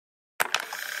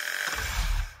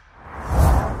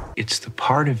It's the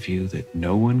part of you that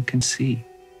no one can see.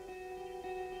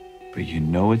 But you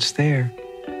know it's there,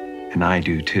 and I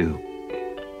do too.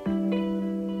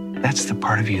 That's the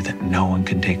part of you that no one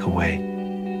can take away.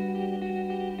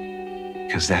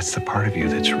 Because that's the part of you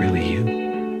that's really you.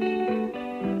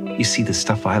 You see, the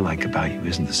stuff I like about you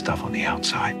isn't the stuff on the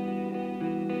outside.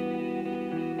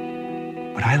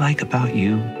 What I like about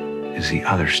you is the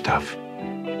other stuff.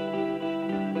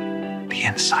 The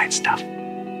inside stuff.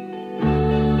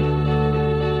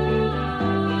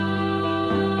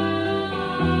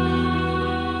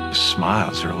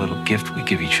 Smiles are a little gift we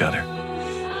give each other.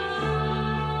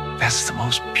 That's the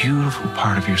most beautiful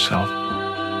part of yourself.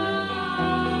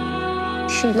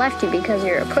 She left you because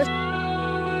you're a pussy.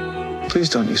 Please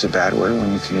don't use a bad word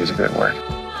when you can use a good word.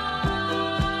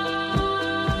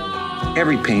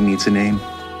 Every pain needs a name.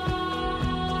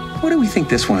 What do we think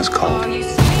this one is called? Are you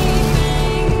sleeping?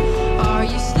 Are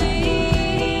you sleeping?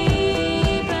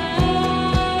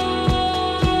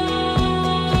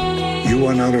 You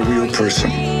are not a real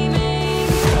person.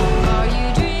 Are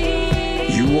you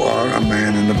dreaming? You are a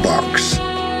man in a box.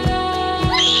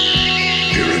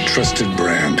 You're a trusted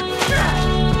brand.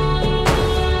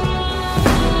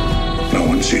 No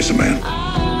one sees a man.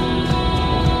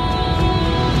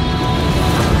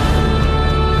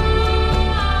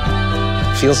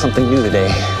 Feel something new today.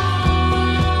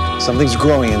 Something's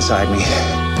growing inside me.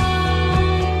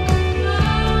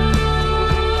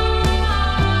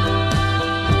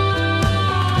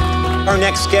 Our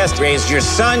next guest raised your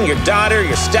son, your daughter,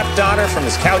 your stepdaughter from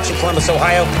his couch in Columbus,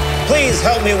 Ohio. Please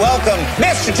help me welcome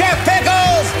Mr. Jeff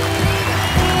Pickles!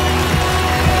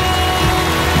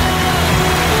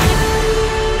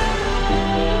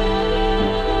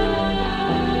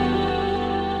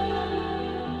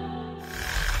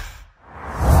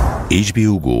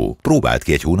 HBO Go. Próbáld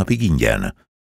ki egy hónapig ingyen.